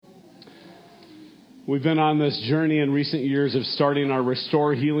We've been on this journey in recent years of starting our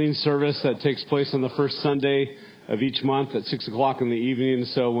Restore Healing service that takes place on the first Sunday of each month at 6 o'clock in the evening.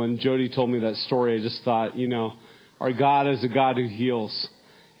 So when Jody told me that story, I just thought, our God is a God who heals.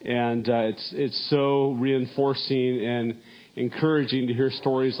 And it's so reinforcing and encouraging to hear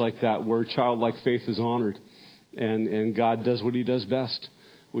stories like that where childlike faith is honored. And God does what he does best,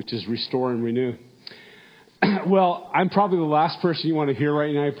 which is restore and renew. Well, I'm probably the last person you want to hear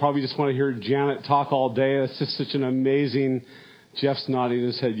right now. You probably just want to hear Janet talk all day. It's just such an amazing... Jeff's nodding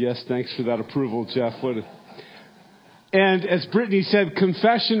his head. Yes, thanks for that approval, Jeff. And as Brittany said,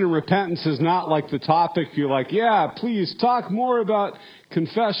 confession and repentance is not like the topic. You're like, yeah, please talk more about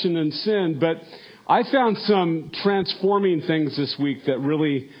confession and sin. But I found some transforming things this week that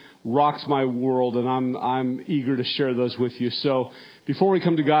really rocked my world, and I'm eager to share those with you. So before we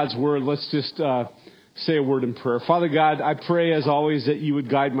come to God's Word, let's just... say a word in prayer. Father God, I pray as always that you would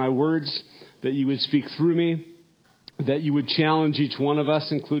guide my words, that you would speak through me, that you would challenge each one of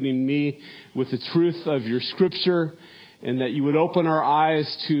us, including me, with the truth of your scripture, and that you would open our eyes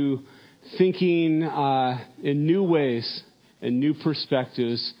to thinking in new ways and new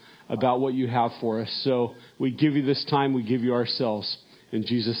perspectives about what you have for us. So we give you this time, we give you ourselves. In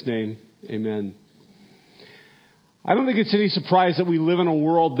Jesus' name, amen. I don't think it's any surprise that we live in a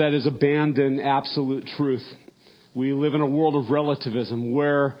world that has abandoned absolute truth. We live in a world of relativism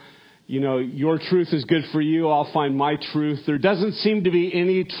where, your truth is good for you, I'll find my truth. There doesn't seem to be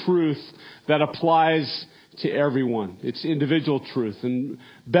any truth that applies to everyone. It's individual truth. And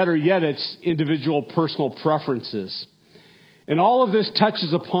better yet, it's individual personal preferences. And all of this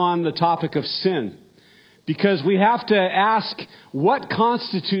touches upon the topic of sin, because we have to ask, what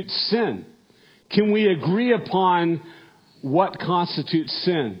constitutes sin? Can we agree upon what constitutes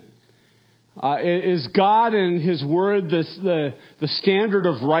sin? Is God and his word the standard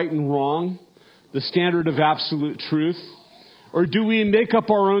of right and wrong, the standard of absolute truth? Or do we make up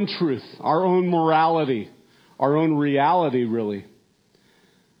our own truth, our own morality, our own reality, really?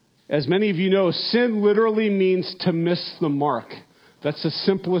 As many of you know, sin literally means to miss the mark. That's the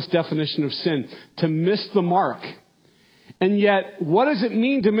simplest definition of sin, to miss the mark. And yet, what does it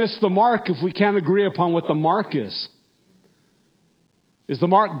mean to miss the mark if we can't agree upon what the mark is? Is the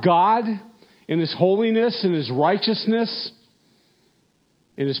mark God in his holiness and his righteousness,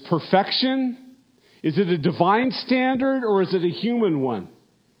 in his perfection? Is it a divine standard or is it a human one?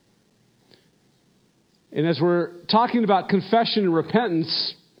 And as we're talking about confession and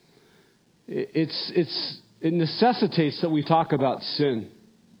repentance, it necessitates that we talk about sin.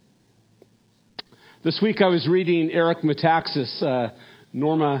 This week I was reading Eric Metaxas.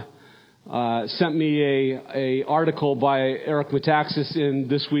 Norma sent me a article by Eric Metaxas in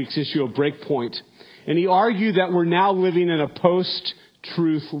this week's issue of Breakpoint. And he argued that we're now living in a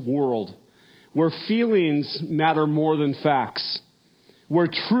post-truth world where feelings matter more than facts, where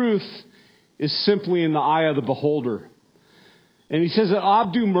truth is simply in the eye of the beholder. And he says that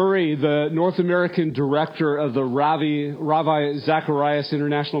Abdu Murray, the North American director of the Ravi Zacharias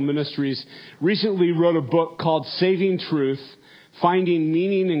International Ministries, recently wrote a book called Saving Truth, Finding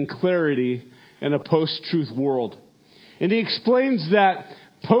Meaning and Clarity in a Post-Truth World. And he explains that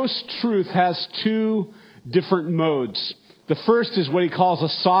post-truth has two different modes. The first is what he calls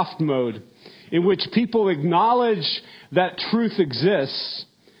a soft mode, in which people acknowledge that truth exists,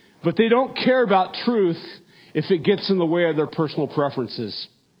 but they don't care about truth if it gets in the way of their personal preferences.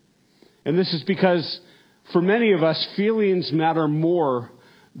 And this is because for many of us, feelings matter more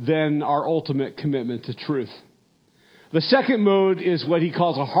than our ultimate commitment to truth. The second mode is what he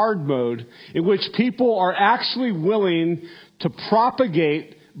calls a hard mode, in which people are actually willing to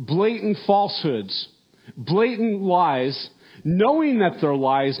propagate blatant falsehoods, blatant lies, knowing that they're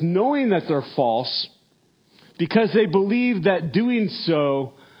lies, knowing that they're false, because they believe that doing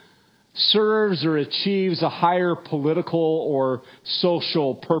so serves or achieves a higher political or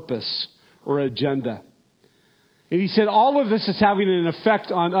social purpose or agenda. And he said all of this is having an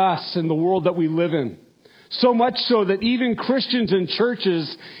effect on us and the world that we live in. So much so that even Christians and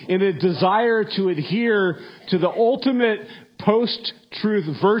churches, in a desire to adhere to the ultimate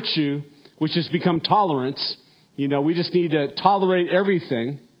post-truth virtue, which has become tolerance, we just need to tolerate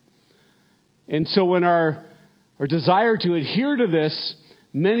everything. And so in our desire to adhere to this,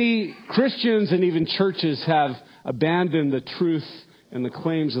 many Christians and even churches have abandoned the truth and the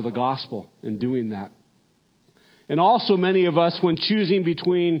claims of the gospel in doing that. And also many of us, when choosing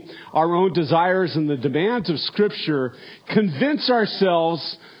between our own desires and the demands of Scripture, convince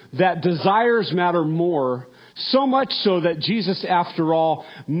ourselves that desires matter more, so much so that Jesus, after all,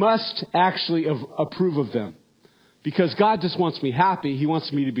 must actually approve of them. Because God just wants me happy. He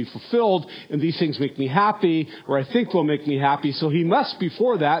wants me to be fulfilled, and these things make me happy, or I think will make me happy. So he must be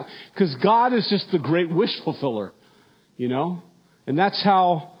for that, because God is just the great wish fulfiller, you know? And that's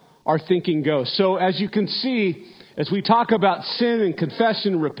how our thinking goes. So as you can see, as we talk about sin and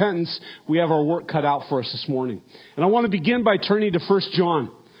confession and repentance, we have our work cut out for us this morning. And I want to begin by turning to 1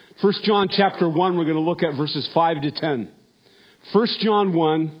 John. 1 John chapter 1, we're going to look at verses 5 to 10. 1 John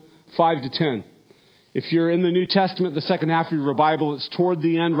 1, 5 to 10. If you're in the New Testament, the second half of your Bible, it's toward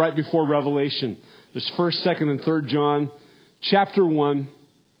the end, right before Revelation. There's 1st, 2nd, and 3rd John, chapter 1,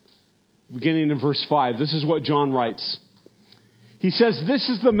 beginning in verse 5. This is what John writes. He says, "This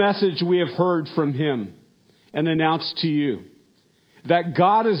is the message we have heard from him and announced to you, that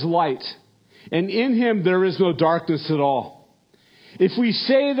God is light, and in him there is no darkness at all. If we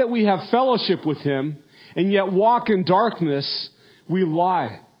say that we have fellowship with him and yet walk in darkness, we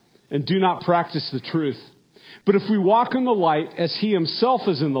lie and do not practice the truth. But if we walk in the light as he himself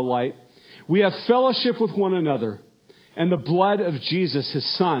is in the light, we have fellowship with one another, and the blood of Jesus,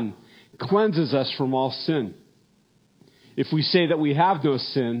 his son, cleanses us from all sin. If we say that we have no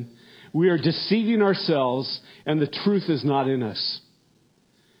sin, we are deceiving ourselves, and the truth is not in us.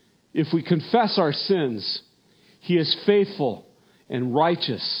 If we confess our sins, he is faithful and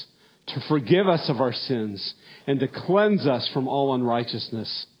righteous to forgive us of our sins and to cleanse us from all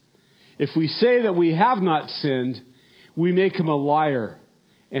unrighteousness. If we say that we have not sinned, we make him a liar,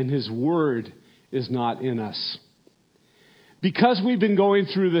 and his word is not in us." Because we've been going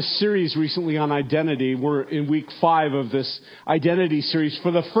through this series recently on identity, we're in week 5 of this identity series. For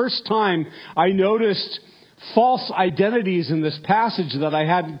the first time, I noticed false identities in this passage that I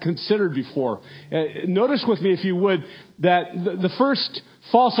hadn't considered before. Notice with me, if you would, that the first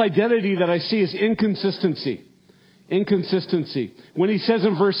false identity that I see is inconsistency. Inconsistency. When he says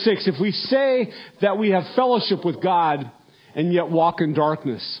in verse 6, if we say that we have fellowship with God and yet walk in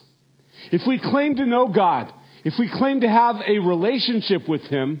darkness. If we claim to know God, if we claim to have a relationship with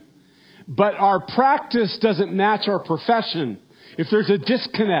him, but our practice doesn't match our profession, if there's a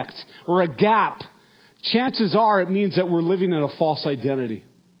disconnect or a gap, chances are it means that we're living in a false identity.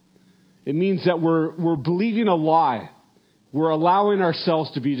 It means that we're believing a lie. We're allowing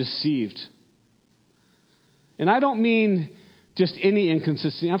ourselves to be deceived. And I don't mean just any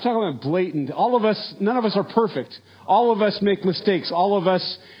inconsistency. I'm talking about blatant. All of us, none of us are perfect. All of us make mistakes. All of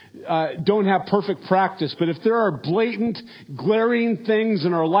us don't have perfect practice. But if there are blatant, glaring things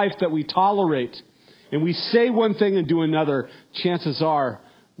in our life that we tolerate, and we say one thing and do another, chances are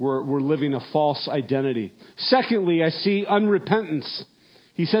we're living a false identity. Secondly, I see unrepentance.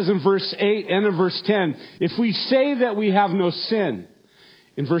 He says in verse 8 and in verse 10, if we say that we have no sin,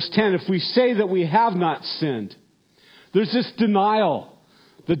 in verse 10, if we say that we have not sinned, there's this denial.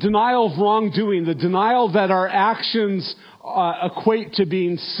 The denial of wrongdoing. The denial that our actions equate to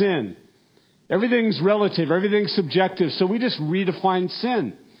being sin. Everything's relative. Everything's subjective. So we just redefine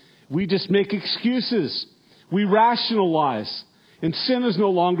sin. We just make excuses. We rationalize. And sin is no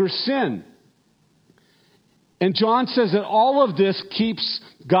longer sin. And John says that all of this keeps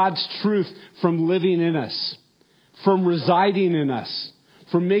God's truth from living in us, from residing in us,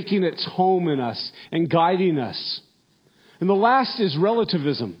 from making its home in us and guiding us. And the last is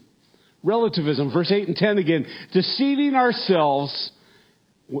relativism. Relativism, verse 8 and 10 again. Deceiving ourselves,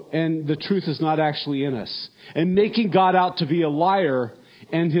 and the truth is not actually in us. And making God out to be a liar,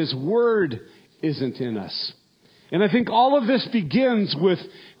 and his word isn't in us. And I think all of this begins with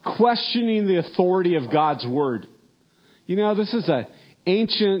questioning the authority of God's word. You know, this is an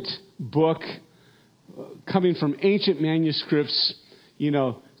ancient book coming from ancient manuscripts,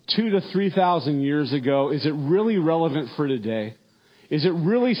 2,000 to 3,000 years ago. Is it really relevant for today? Is it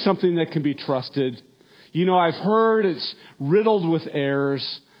really something that can be trusted? I've heard it's riddled with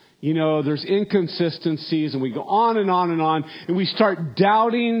errors. There's inconsistencies, and we go on and on and on, and we start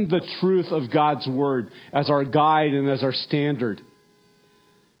doubting the truth of God's word as our guide and as our standard.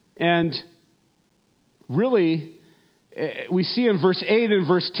 And really, we see in verse 8 and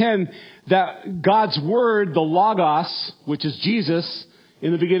verse 10 that God's word, the Logos, which is Jesus,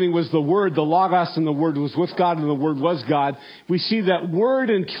 in the beginning was the Word, the Logos, and the Word was with God, and the Word was God. We see that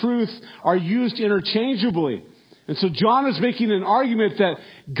word and truth are used interchangeably. And so John is making an argument that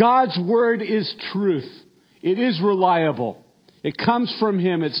God's word is truth. It is reliable. It comes from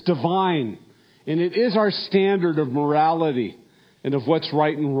him. It's divine. And it is our standard of morality and of what's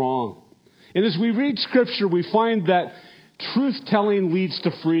right and wrong. And as we read Scripture, we find that truth-telling leads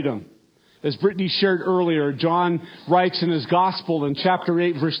to freedom. As Brittany shared earlier, John writes in his Gospel in chapter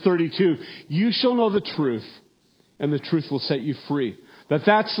 8, verse 32, "You shall know the truth, and the truth will set you free."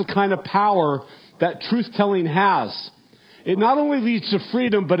 That's the kind of power that truth-telling has. It not only leads to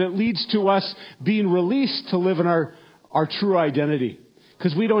freedom, but it leads to us being released to live in our true identity.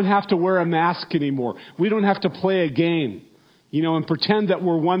 Because we don't have to wear a mask anymore. We don't have to play a game, and pretend that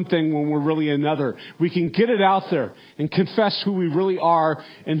we're one thing when we're really another. We can get it out there and confess who we really are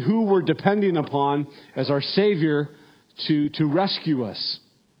and who we're depending upon as our Savior to rescue us.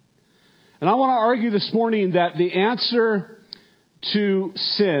 And I want to argue this morning that the answer to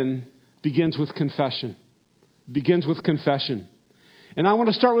sin begins with confession. Begins with confession. And I want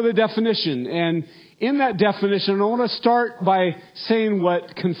to start with a definition. And in that definition, I want to start by saying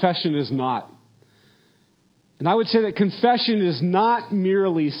what confession is not. And I would say that confession is not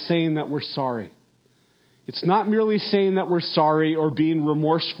merely saying that we're sorry. It's not merely saying that we're sorry or being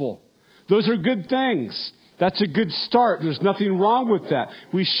remorseful. Those are good things. That's a good start. There's nothing wrong with that.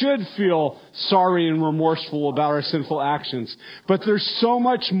 We should feel sorry and remorseful about our sinful actions. But there's so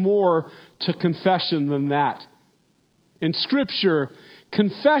much more to confession than that. In Scripture,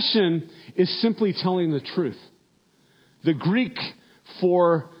 confession is simply telling the truth. The Greek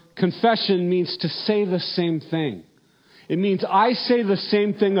for confession means to say the same thing. It means I say the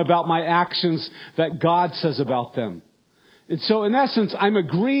same thing about my actions that God says about them. And so in essence, I'm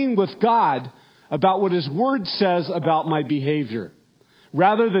agreeing with God about what His Word says about my behavior.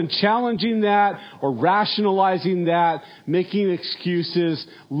 Rather than challenging that or rationalizing that, making excuses,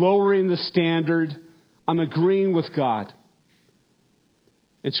 lowering the standard, I'm agreeing with God.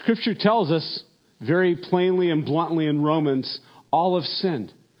 And Scripture tells us very plainly and bluntly in Romans, all have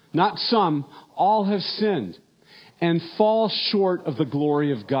sinned. Not some, all have sinned and fall short of the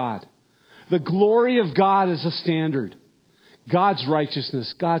glory of God. The glory of God is a standard. God's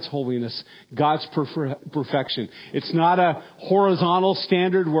righteousness, God's holiness, God's perfection. It's not a horizontal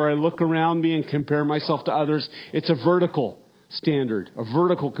standard where I look around me and compare myself to others. It's a vertical standard, a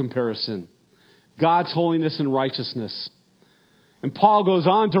vertical comparison. God's holiness and righteousness. And Paul goes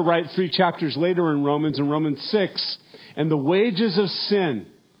on to write 3 chapters later in Romans 6, and the wages of sin,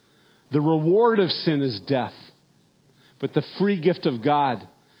 the reward of sin is death. But the free gift of God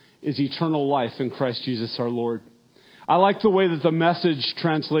is eternal life in Christ Jesus our Lord. I like the way that the Message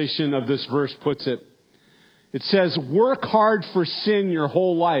translation of this verse puts it. It says, work hard for sin your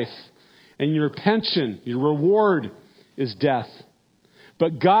whole life, and your pension, your reward is death.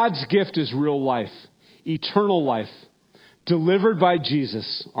 But God's gift is real life, eternal life, delivered by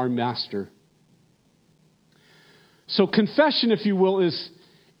Jesus, our Master. So confession, if you will,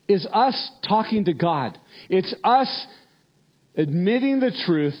 is us talking to God. It's us admitting the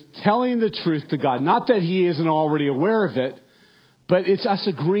truth, telling the truth to God. Not that He isn't already aware of it, but it's us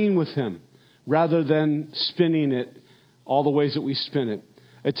agreeing with Him rather than spinning it all the ways that we spin it.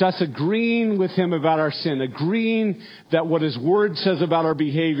 It's us agreeing with Him about our sin, agreeing that what His Word says about our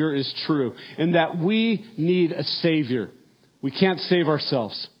behavior is true, and that we need a Savior. We can't save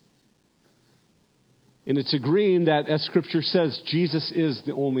ourselves. And it's agreeing that, as Scripture says, Jesus is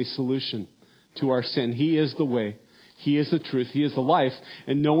the only solution to our sin. He is the way. He is the truth. He is the life.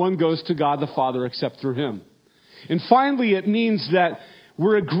 And no one goes to God the Father except through Him. And finally, it means that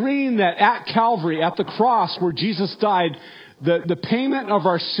we're agreeing that at Calvary, at the cross where Jesus died, the payment of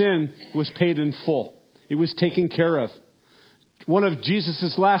our sin was paid in full. It was taken care of. One of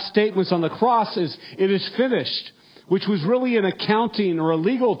Jesus' last statements on the cross is, "It is finished," which was really an accounting or a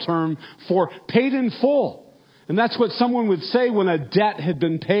legal term for paid in full. And that's what someone would say when a debt had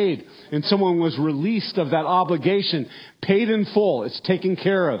been paid and someone was released of that obligation. Paid in full. It's taken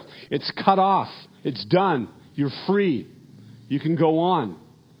care of. It's cut off. It's done. You're free. You can go on.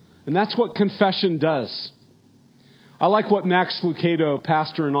 And that's what confession does. I like what Max Lucado,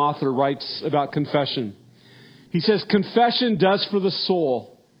 pastor and author, writes about confession. He says, confession does for the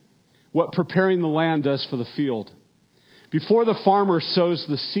soul what preparing the land does for the field. Before the farmer sows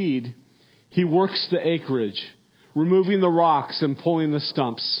the seed, he works the acreage, removing the rocks and pulling the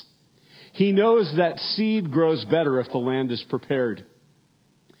stumps. He knows that seed grows better if the land is prepared.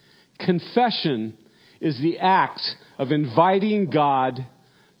 Confession is the act of inviting God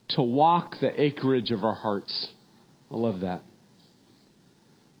to walk the acreage of our hearts. I love that.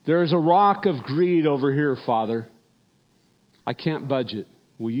 There is a rock of greed over here, Father. I can't budge it.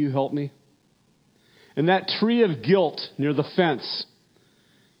 Will you help me? And that tree of guilt near the fence,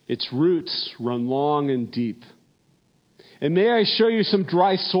 its roots run long and deep. And may I show you some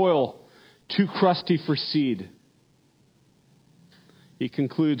dry soil, too crusty for seed. He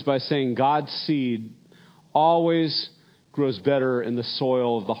concludes by saying God's seed always grows better in the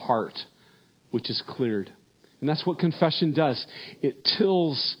soil of the heart, which is cleared. And that's what confession does. It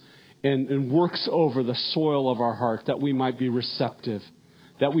tills and works over the soil of our heart that we might be receptive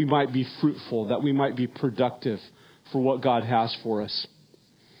that we might be fruitful, that we might be productive for what God has for us.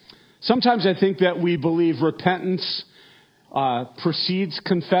 Sometimes I think that we believe repentance precedes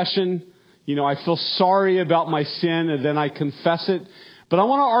confession. You know, I feel sorry about my sin and then I confess it. But I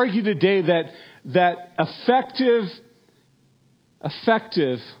want to argue today that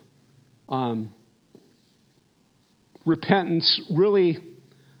effective repentance really,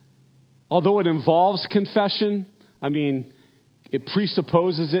 although it involves confession, I mean, it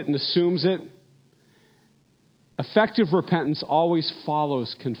presupposes it and assumes it. Effective repentance always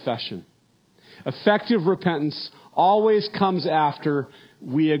follows confession. Effective repentance always comes after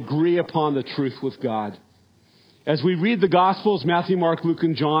we agree upon the truth with God. As we read the Gospels, Matthew, Mark, Luke,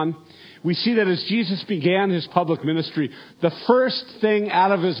 and John, we see that as Jesus began his public ministry, the first thing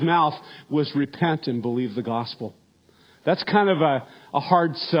out of his mouth was repent and believe the gospel. That's kind of a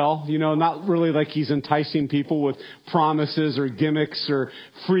hard sell, you know, not really like he's enticing people with promises or gimmicks or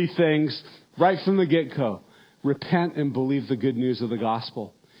free things. Right from the get-go, repent and believe the good news of the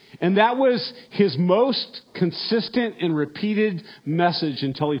gospel. And that was his most consistent and repeated message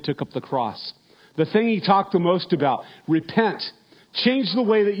until he took up the cross. The thing he talked the most about, repent, change the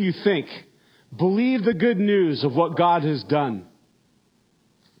way that you think, believe the good news of what God has done.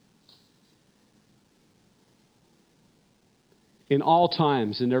 In all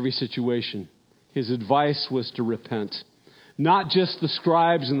times, in every situation, his advice was to repent. Not just the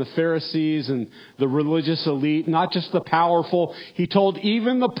scribes and the Pharisees and the religious elite, not just the powerful. He told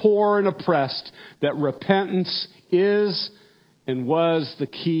even the poor and oppressed that repentance is and was the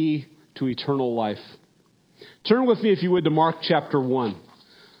key to eternal life. Turn with me, if you would, to Mark chapter 1.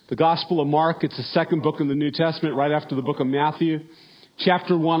 The Gospel of Mark, it's the second book in the New Testament, right after the book of Matthew.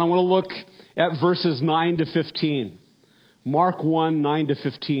 Chapter 1, I want to look at verses 9 to 15. Mark 1, 9 to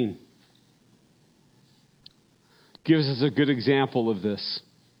 15. Gives us a good example of this.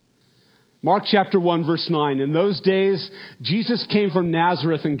 Mark chapter 1, verse 9. In those days, Jesus came from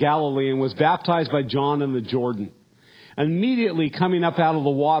Nazareth in Galilee and was baptized by John in the Jordan. And immediately coming up out of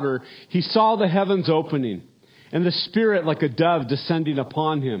the water, he saw the heavens opening, and the Spirit like a dove descending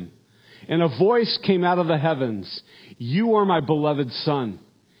upon him. And a voice came out of the heavens, "You are my beloved Son,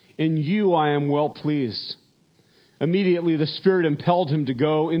 in you I am well pleased." Immediately the Spirit impelled him to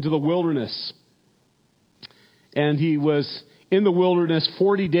go into the wilderness. And he was in the wilderness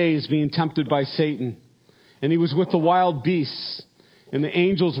 40 days being tempted by Satan. And he was with the wild beasts, and the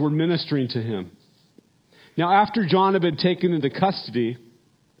angels were ministering to him. Now after John had been taken into custody,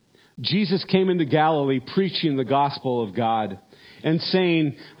 Jesus came into Galilee preaching the gospel of God and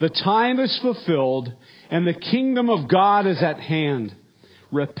saying, "The time is fulfilled and the kingdom of God is at hand.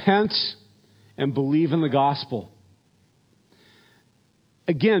 Repent and believe in the gospel."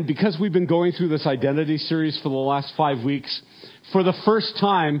 Again, because we've been going through this identity series for the last 5 weeks, for the first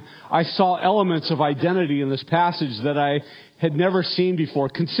time, I saw elements of identity in this passage that I had never seen before.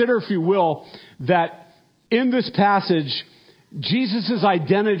 Consider, if you will, that in this passage, Jesus'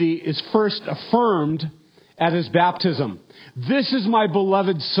 identity is first affirmed at his baptism. "This is my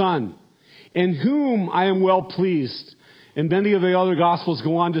beloved Son, in whom I am well pleased." And many of the other Gospels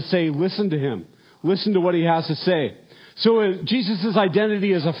go on to say, listen to him. Listen to what he has to say. So Jesus'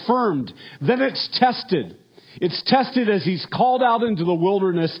 identity is affirmed. Then it's tested. It's tested as he's called out into the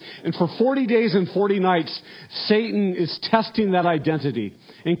wilderness. And for 40 days and 40 nights, Satan is testing that identity.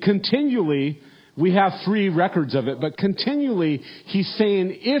 And continually, we have 3 records of it, but continually he's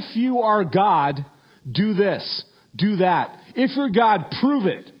saying, if you are God, do this, do that. If you're God, prove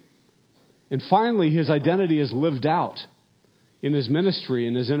it. And finally, his identity is lived out in his ministry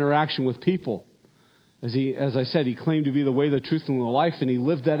and his interaction with people. As I said, he claimed to be the way, the truth, and the life, and he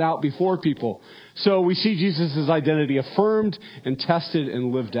lived that out before people. So we see Jesus' identity affirmed and tested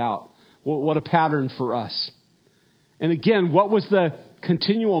and lived out. What a pattern for us. And again, what was the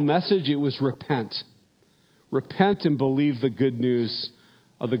continual message? It was repent. Repent and believe the good news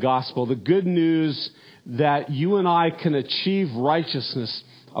of the gospel. The good news that you and I can achieve righteousness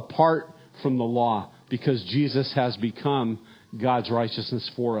apart from the law because Jesus has become God's righteousness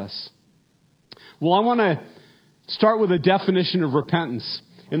for us. Well, I want to start with a definition of repentance.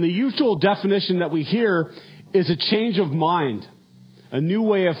 And the usual definition that we hear is a change of mind, a new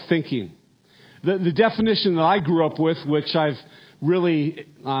way of thinking. The definition that I grew up with, which I've really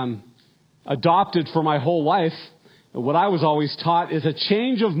adopted for my whole life, what I was always taught, is a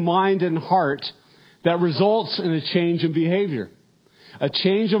change of mind and heart that results in a change in behavior. A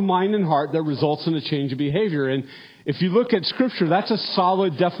change of mind and heart that results in a change of behavior. And if you look at Scripture, that's a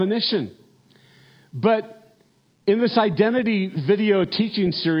solid definition. But in this identity video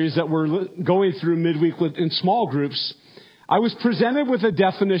teaching series that we're going through midweek in small groups, I was presented with a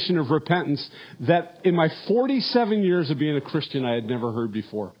definition of repentance that in my 47 years of being a Christian, I had never heard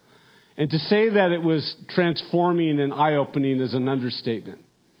before. And to say that it was transforming and eye-opening is an understatement.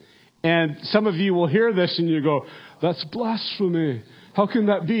 And some of you will hear this and you go, that's blasphemy. How can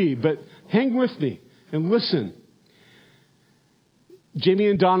that be? But hang with me and listen. Jamie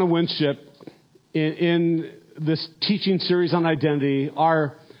and Donna Winship, in this teaching series on identity,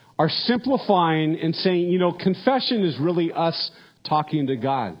 are simplifying and saying, confession is really us talking to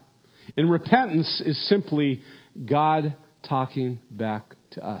God. And repentance is simply God talking back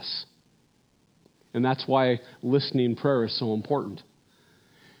to us. And that's why listening prayer is so important.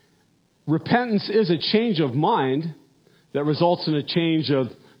 Repentance is a change of mind that results in a change of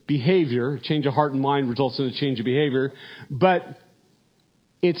behavior. Change of heart and mind results in a change of behavior. But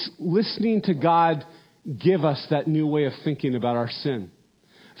it's listening to God give us that new way of thinking about our sin.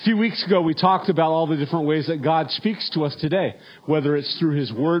 A few weeks ago, we talked about all the different ways that God speaks to us today, whether it's through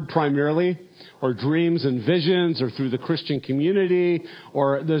His Word primarily, or dreams and visions, or through the Christian community,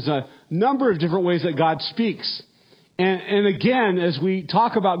 or there's a number of different ways that God speaks. And again, as we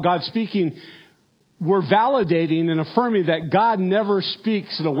talk about God speaking, we're validating and affirming that God never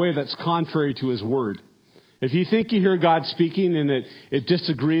speaks in a way that's contrary to His Word. If you think you hear God speaking and it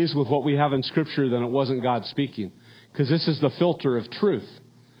disagrees with what we have in Scripture, then it wasn't God speaking, because this is the filter of truth.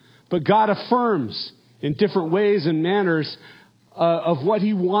 But God affirms in different ways and manners of what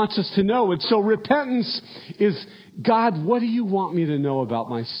He wants us to know. And so repentance is, God, what do you want me to know about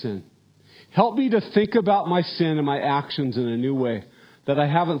my sin? Help me to think about my sin and my actions in a new way that I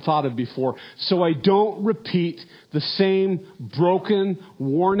haven't thought of before, so I don't repeat the same broken,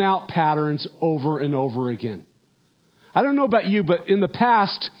 worn out patterns over and over again. I don't know about you, but in the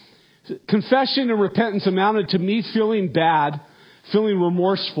past, confession and repentance amounted to me feeling bad, feeling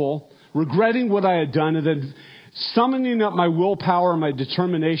remorseful, regretting what I had done, and then summoning up my willpower and my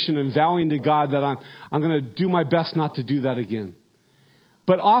determination and vowing to God that I'm going to do my best not to do that again.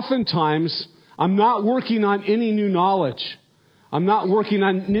 But oftentimes, I'm not working on any new knowledge. I'm not working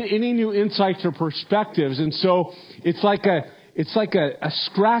on any new insights or perspectives. And so it's like a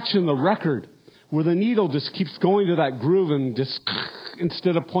scratch in the record where the needle just keeps going to that groove and just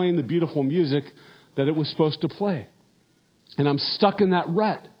instead of playing the beautiful music that it was supposed to play. And I'm stuck in that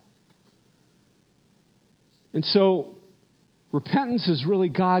rut. And so repentance is really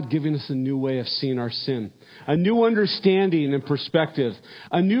God giving us a new way of seeing our sin, a new understanding and perspective,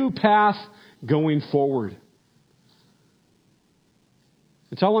 a new path going forward.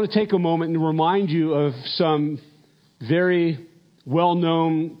 And so I want to take a moment and remind you of some very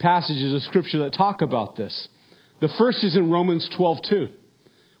well-known passages of Scripture that talk about this. The first is in Romans 12:2,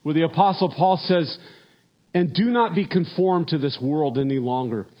 where the Apostle Paul says, "And do not be conformed to this world any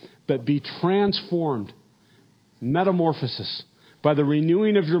longer, but be transformed," metamorphosis, "by the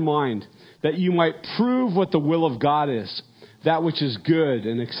renewing of your mind, that you might prove what the will of God is, that which is good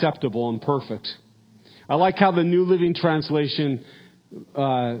and acceptable and perfect." I like how the New Living Translation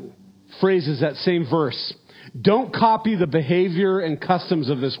phrases that same verse. Don't copy the behavior and customs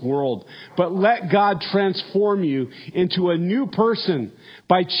of this world, but let God transform you into a new person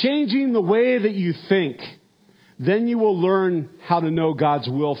by changing the way that you think. Then you will learn how to know God's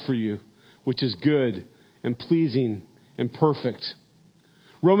will for you, which is good and pleasing and perfect.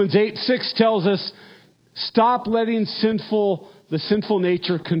 Romans 8:6 tells us, stop letting the sinful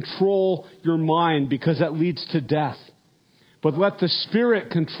nature control your mind, because that leads to death. But let the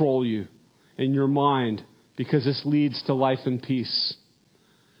Spirit control you in your mind, because this leads to life and peace.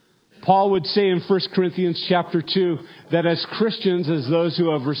 Paul would say in 1 Corinthians chapter 2 that as Christians, as those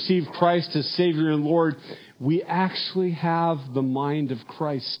who have received Christ as Savior and Lord, we actually have the mind of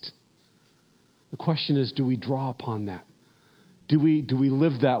Christ. The question is, do we draw upon that? Do we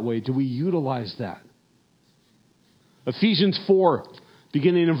live that way? Do we utilize that? Ephesians 4,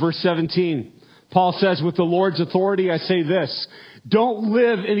 beginning in verse 17, Paul says, "With the Lord's authority, I say this, don't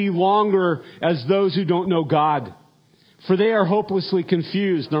live any longer as those who don't know God, for they are hopelessly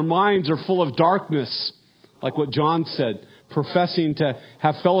confused. Their minds are full of darkness," like what John said, professing to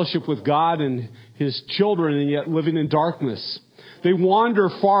have fellowship with God and His children and yet living in darkness. They wander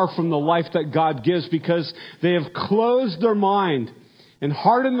far from the life that God gives because they have closed their mind and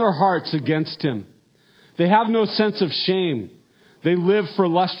hardened their hearts against Him. They have no sense of shame. They live for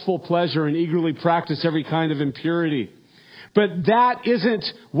lustful pleasure and eagerly practice every kind of impurity. But that isn't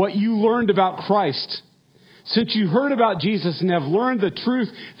what you learned about Christ. Since you heard about Jesus and have learned the truth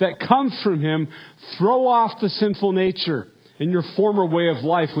that comes from Him, throw off the sinful nature and your former way of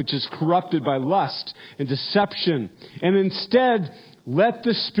life, which is corrupted by lust and deception. And instead, let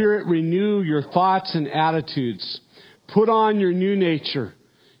the Spirit renew your thoughts and attitudes. Put on your new nature,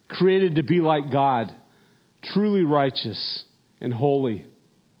 created to be like God, truly righteous and holy.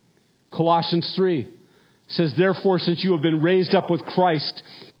 Colossians 3 says, therefore, since you have been raised up with Christ,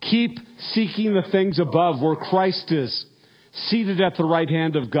 keep seeking the things above where Christ is, seated at the right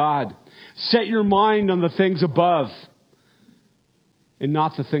hand of God. Set your mind on the things above and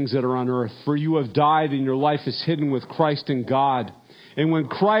not the things that are on earth. For you have died and your life is hidden with Christ in God. And when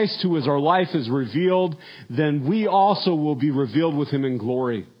Christ, who is our life, is revealed, then we also will be revealed with him in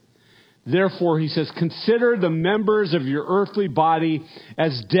glory. Therefore, he says, consider the members of your earthly body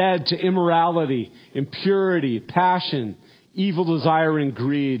as dead to immorality, impurity, passion, evil desire, and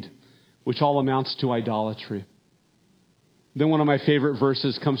greed, which all amounts to idolatry. Then one of my favorite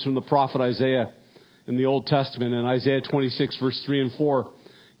verses comes from the prophet Isaiah in the Old Testament. In Isaiah 26, verse 3 and 4,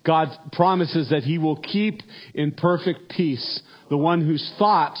 God promises that he will keep in perfect peace the one whose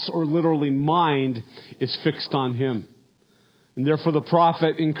thoughts, or literally mind, is fixed on him. And therefore the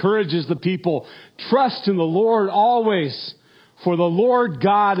prophet encourages the people, trust in the Lord always, for the Lord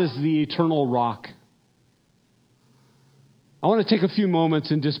God is the eternal rock. I want to take a few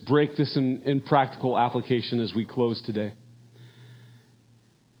moments and just break this in practical application as we close today.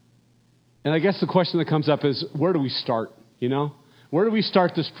 And I guess the question that comes up is, where do we start? Where do we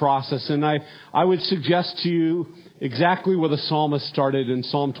start this process? And I would suggest to you exactly where the psalmist started in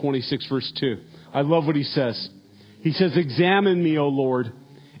Psalm 26, verse 2. I love what he says. He says, examine me, O Lord,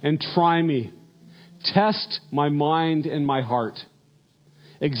 and try me. Test my mind and my heart.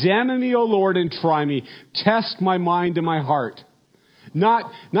 Examine me, O Lord, and try me. Test my mind and my heart.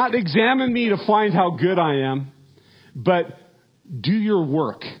 Not examine me to find how good I am, but do your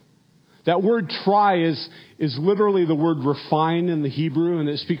work. That word try is literally the word refine in the Hebrew, and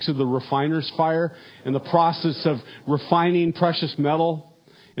it speaks of the refiner's fire and the process of refining precious metal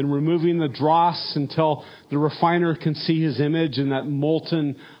and removing the dross until the refiner can see his image in that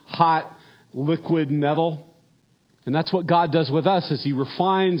molten, hot, liquid metal. And that's what God does with us as he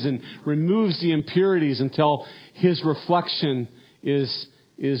refines and removes the impurities until his reflection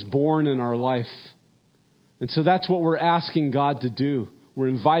is born in our life. And so that's what we're asking God to do. We're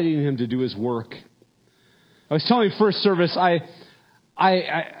inviting him to do his work. I was telling first service, I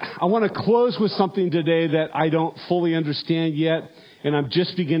want to close with something today that I don't fully understand yet, and I'm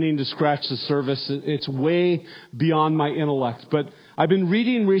just beginning to scratch the surface. It's way beyond my intellect. But I've been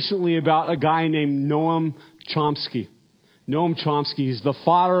reading recently about a guy named Noam Chomsky. Noam Chomsky, he's the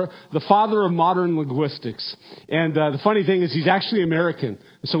father of modern linguistics. And the funny thing is he's actually American.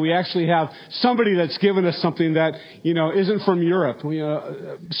 So we actually have somebody that's given us something that, isn't from Europe.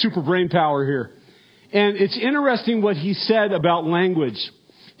 Super brain power here. And it's interesting what he said about language.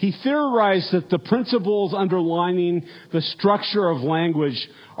 He theorized that the principles underlining the structure of language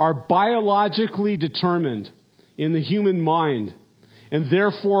are biologically determined in the human mind and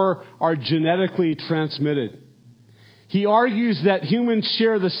therefore are genetically transmitted. He argues that humans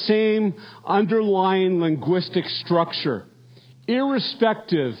share the same underlying linguistic structure,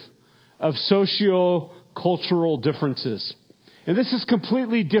 irrespective of socio-cultural differences. And this is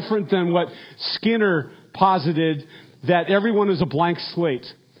completely different than what Skinner posited, that everyone is a blank slate,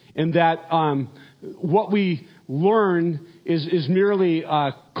 and that what we learn is merely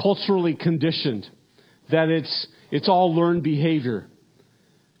culturally conditioned, that it's all learned behavior.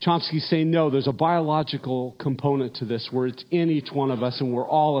 Chomsky's saying, no, there's a biological component to this where it's in each one of us and we're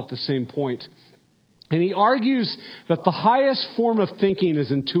all at the same point. And he argues that the highest form of thinking is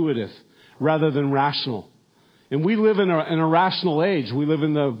intuitive rather than rational. And we live in a rational age. We live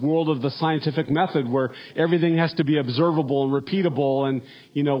in the world of the scientific method where everything has to be observable and repeatable. And,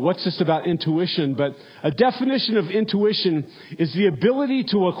 what's this about intuition? But a definition of intuition is the ability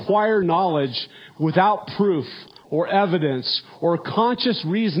to acquire knowledge without proof or evidence or conscious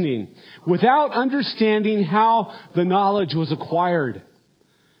reasoning, without understanding how the knowledge was acquired.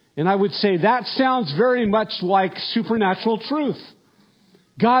 And I would say that sounds very much like supernatural truth.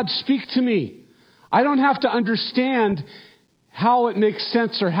 God, speak to me. I don't have to understand how it makes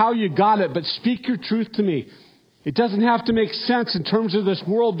sense or how you got it, but speak your truth to me. It doesn't have to make sense in terms of this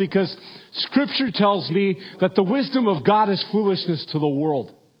world because Scripture tells me that the wisdom of God is foolishness to the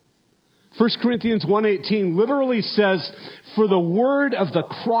world. 1 Corinthians 1:18 literally says, for the word of the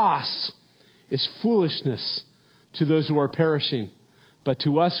cross is foolishness to those who are perishing, but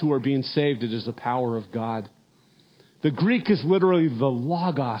to us who are being saved, it is the power of God. The Greek is literally the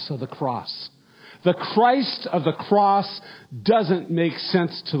logos of the cross. The Christ of the cross doesn't make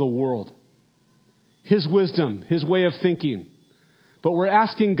sense to the world. His wisdom, his way of thinking, But we're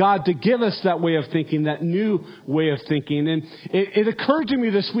asking God to give us that way of thinking, that new way of thinking. And it occurred to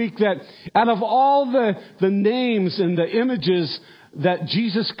me this week that out of all the names and the images that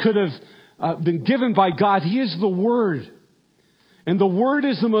Jesus could have been given by God, He is the Word. And the Word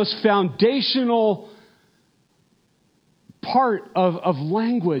is the most foundational part of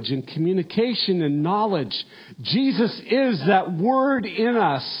language and communication and knowledge. Jesus is that Word in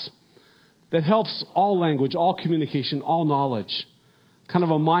us that helps all language, all communication, all knowledge. Kind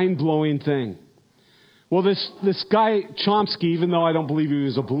of a mind-blowing thing. Well, this guy, Chomsky, even though I don't believe he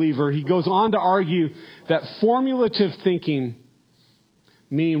was a believer, he goes on to argue that formulative thinking,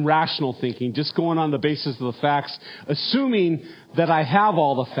 meaning rational thinking, just going on the basis of the facts, assuming that I have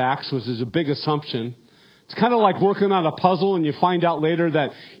all the facts, which is a big assumption. It's kind of like working on a puzzle and you find out later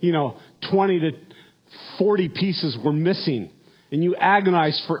that, 20 to 40 pieces were missing. And you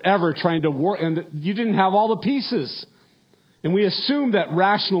agonize forever trying to work, and you didn't have all the pieces. And we assume that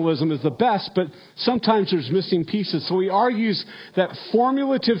rationalism is the best, but sometimes there's missing pieces. So he argues that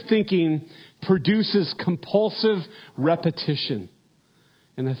formulative thinking produces compulsive repetition.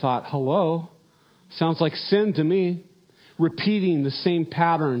 And I thought, hello, sounds like sin to me. Repeating the same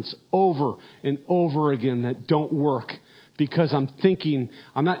patterns over and over again that don't work because I'm thinking,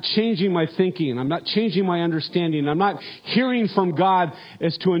 I'm not changing my thinking, I'm not changing my understanding, I'm not hearing from God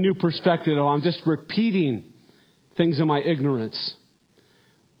as to a new perspective, I'm just repeating things in my ignorance.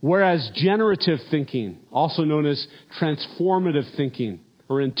 Whereas generative thinking, also known as transformative thinking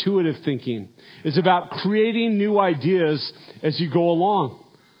or intuitive thinking, is about creating new ideas as you go along,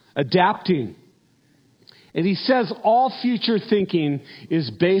 adapting. And he says all future thinking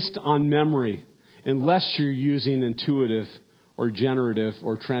is based on memory unless you're using intuitive or generative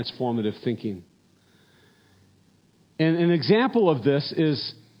or transformative thinking. And an example of this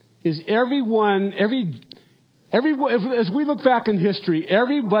is everyone, as we look back in history,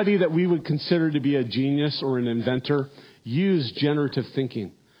 everybody that we would consider to be a genius or an inventor used generative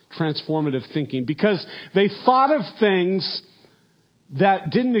thinking, transformative thinking, because they thought of things that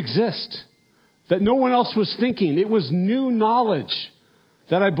didn't exist, that no one else was thinking. It was new knowledge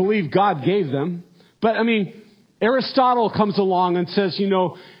that I believe God gave them. But Aristotle comes along and says,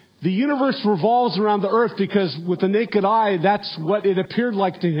 the universe revolves around the earth because with the naked eye, that's what it appeared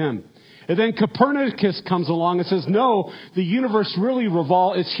like to him. And then Copernicus comes along and says, no, the universe really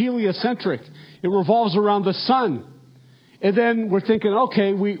it's heliocentric. It revolves around the sun. And then we're thinking,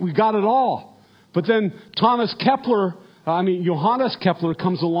 okay, we got it all. But then Johannes Kepler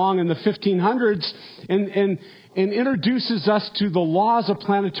comes along in the 1500s and introduces us to the laws of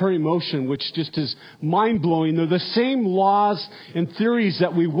planetary motion, which just is mind-blowing. They're the same laws and theories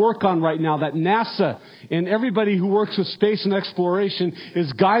that we work on right now, that NASA and everybody who works with space and exploration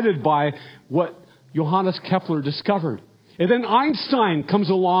is guided by what Johannes Kepler discovered. And then Einstein comes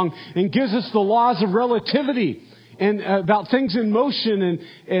along and gives us the laws of relativity and about things in motion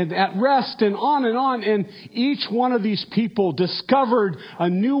and at rest and on and on. And each one of these people discovered a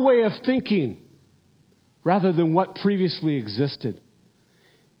new way of thinking rather than what previously existed.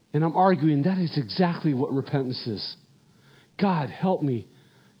 And I'm arguing that is exactly what repentance is. God, help me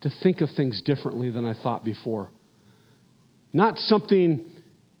to think of things differently than I thought before. Not something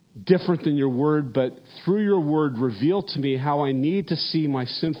different than your word, but through your word, reveal to me how I need to see my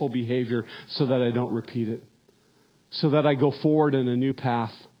sinful behavior so that I don't repeat it, so that I go forward in a new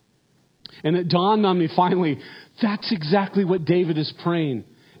path. And it dawned on me finally, that's exactly what David is praying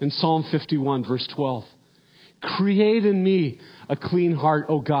in Psalm 51, verse 12. Create in me a clean heart,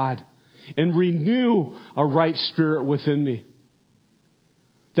 O God, and renew a right spirit within me.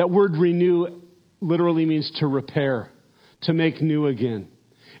 That word renew literally means to repair, to make new again.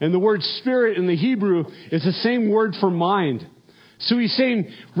 And the word spirit in the Hebrew is the same word for mind. So he's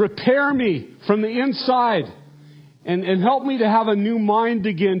saying, repair me from the inside and help me to have a new mind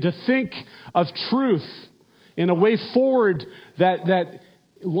again, to think of truth in a way forward that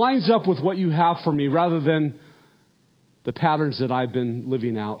lines up with what you have for me rather than the patterns that I've been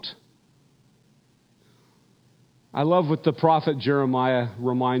living out. I love what the prophet Jeremiah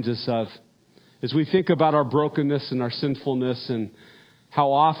reminds us of as we think about our brokenness and our sinfulness and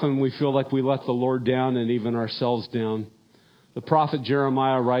how often we feel like we let the Lord down and even ourselves down. The prophet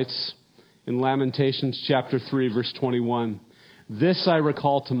Jeremiah writes in Lamentations chapter 3, verse 21, "This I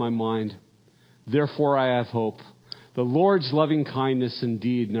recall to my mind, therefore I have hope. The Lord's loving kindness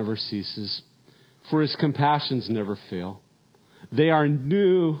indeed never ceases, for his compassions never fail. They are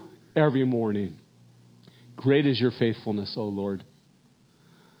new every morning. Great is your faithfulness, O Lord."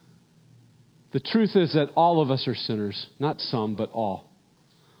 The truth is that all of us are sinners, not some, but all.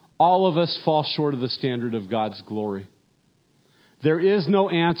 All of us fall short of the standard of God's glory. There is no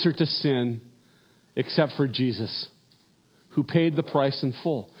answer to sin except for Jesus, who paid the price in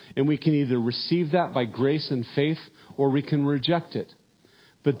full. And we can either receive that by grace and faith, or we can reject it.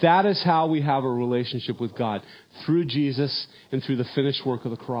 But that is how we have a relationship with God, through Jesus and through the finished work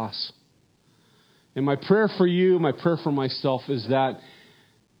of the cross. And my prayer for you, my prayer for myself, is that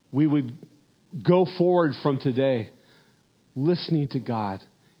we would go forward from today listening to God,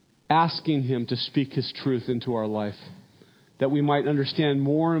 asking Him to speak His truth into our life, that we might understand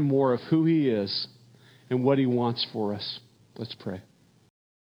more and more of who He is and what He wants for us. Let's pray.